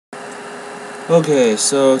Okay,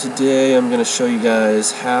 so today I'm going to show you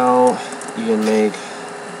guys how you can make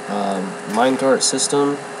a minecart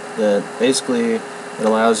system that basically it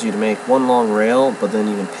allows you to make one long rail, but then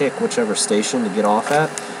you can pick whichever station to get off at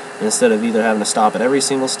instead of either having to stop at every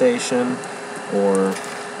single station or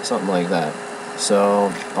something like that. So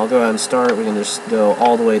I'll go ahead and start. We can just go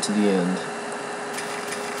all the way to the end.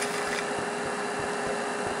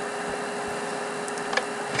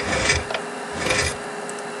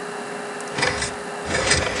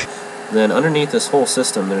 Then underneath this whole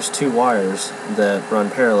system there's two wires that run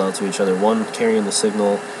parallel to each other, one carrying the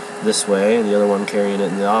signal this way and the other one carrying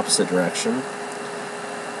it in the opposite direction.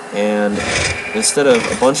 And instead of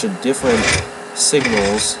a bunch of different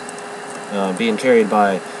signals being carried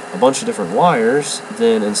by a bunch of different wires,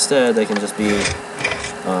 then instead they can just be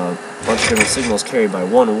a bunch of different signals carried by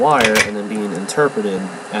one wire and then being interpreted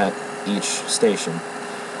at each station.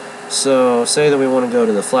 So say that we want to go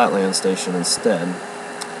to the flatland station instead.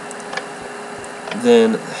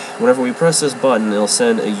 Then whenever we press this button, it'll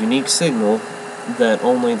send a unique signal that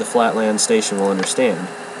only the flatland station will understand.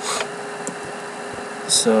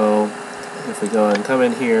 So if we go ahead and come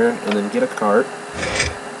in here and then get a cart,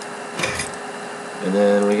 and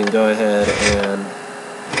then we can go ahead and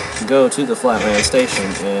go to the flatland station,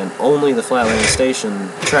 and only the flatland station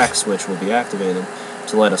track switch will be activated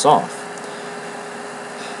to let us off.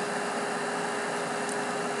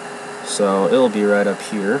 So it'll be right up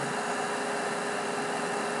here.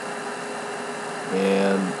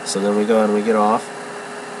 And so then we go ahead and we get off,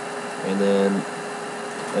 and then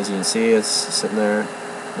as you can see it's sitting there,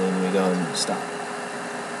 and we go and stop.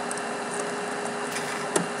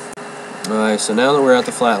 Alright, so now that we're at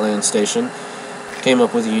the flatland station, came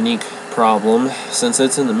up with a unique problem. Since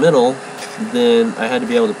it's in the middle, then I had to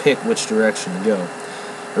be able to pick which direction to go.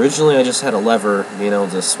 Originally I just had a lever being able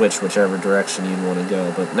to switch whichever direction you'd want to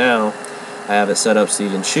go, but now I have it set up so you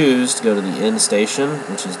can choose to go to the end station,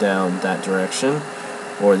 which is down that direction,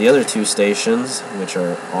 or the other two stations, which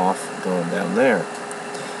are off going down there.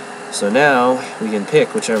 So now we can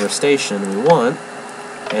pick whichever station we want,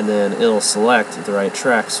 and then it'll select the right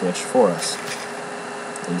track switch for us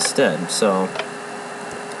instead. So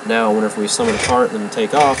now whenever we summon a cart and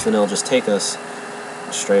take off, then it'll just take us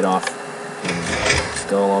straight off and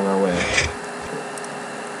go along our way.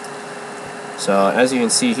 So as you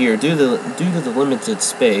can see here, due to the limited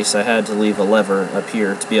space, I had to leave a lever up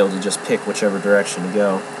here to be able to just pick whichever direction to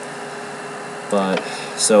go. But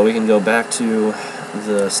so we can go back to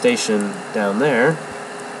the station down there,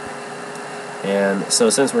 and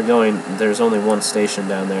so since we're going, there's only one station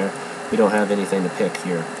down there, we don't have anything to pick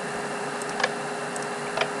here.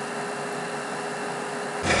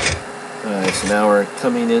 Alright, so now we're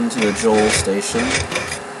coming into the Joel station.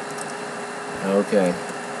 Okay.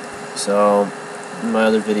 So, in my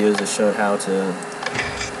other videos I showed how to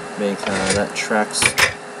make that tracks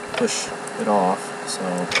push it off, so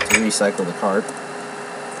to recycle the cart.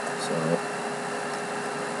 So,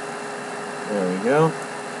 there we go.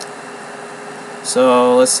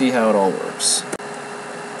 So, let's see how it all works.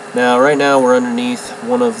 Now, right now we're underneath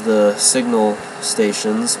one of the signal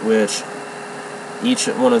stations, which each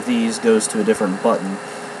one of these goes to a different button.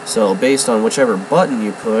 So, based on whichever button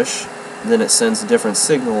you push, then it sends a different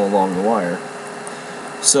signal along the wire.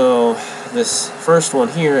 So this first one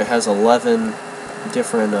here, it has 11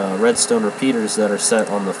 different redstone repeaters that are set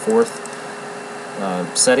on the 4th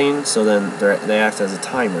setting, so then they act as a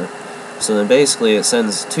timer. So then basically it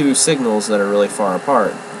sends two signals that are really far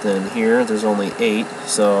apart. Then here there's only 8,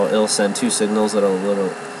 so it'll send two signals that are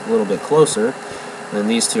a little bit closer, and then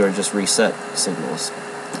these two are just reset signals.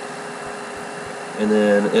 And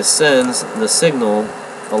then it sends the signal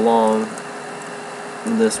along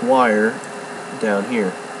this wire down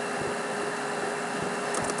here.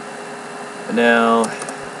 Now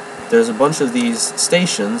there's a bunch of these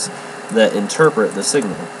stations that interpret the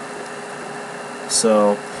signal.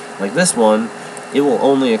 So like this one, it will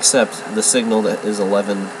only accept the signal that is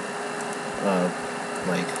 11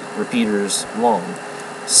 like repeaters long.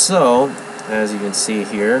 So as you can see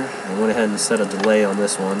here, I went ahead and set a delay on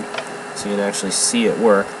this one so you can actually see it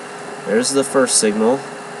work. There's the first signal,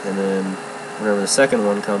 and then whenever the second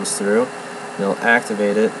one comes through, they'll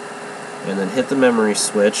activate it and then hit the memory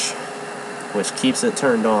switch, which keeps it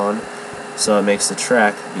turned on, so it makes the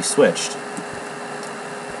track be switched.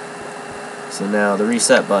 So now the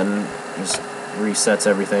reset button just resets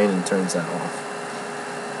everything and turns that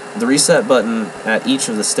off. The reset button at each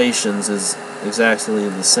of the stations is exactly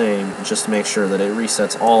the same, just to make sure that it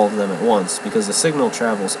resets all of them at once, because the signal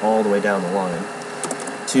travels all the way down the line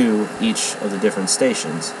to each of the different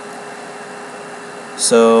stations.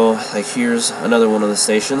 So, like, here's another one of the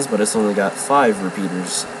stations, but it's only got 5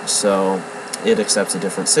 repeaters, so it accepts a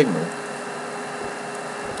different signal.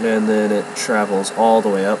 And then it travels all the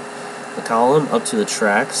way up the column up to the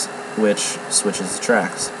tracks, which switches the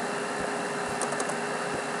tracks.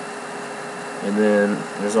 And then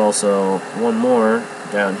there's also one more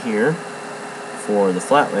down here for the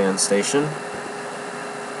flatland station.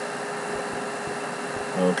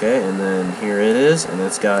 Okay, and then here it is, and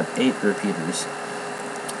it's got 8 repeaters.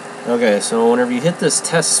 Okay, so whenever you hit this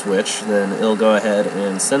test switch, then it'll go ahead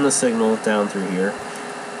and send the signal down through here.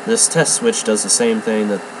 This test switch does the same thing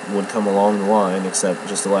that would come along the line, except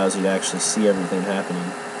just allows you to actually see everything happening.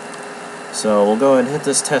 So we'll go ahead and hit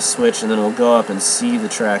this test switch, and then we'll go up and see the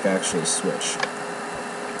track actually switch.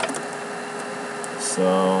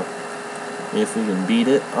 So if we can beat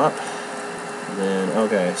it up, then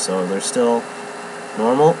okay, so they're still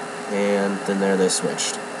normal, and then there they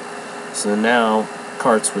switched. So now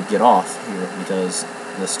carts would get off here because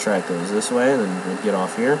this track goes this way, and then would get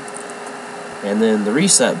off here. And then the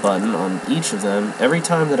reset button on each of them, every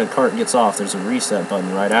time that a cart gets off, there's a reset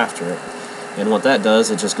button right after it. And what that does,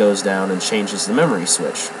 it just goes down and changes the memory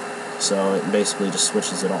switch. So it basically just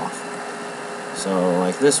switches it off. So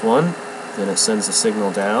like this one, then it sends the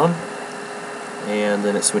signal down, and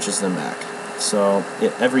then it switches them back. So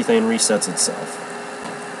everything resets itself.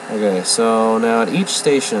 Okay, so now at each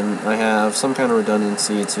station, I have some kind of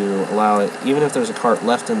redundancy to allow it, even if there's a cart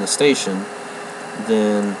left in the station,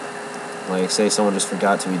 then like, say someone just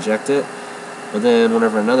forgot to eject it, but then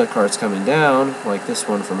whenever another cart's coming down, like this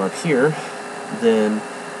one from up here, then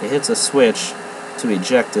it hits a switch to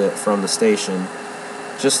eject it from the station,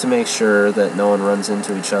 just to make sure that no one runs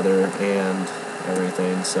into each other and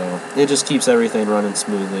everything. So it just keeps everything running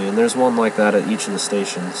smoothly, and there's one like that at each of the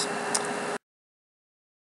stations.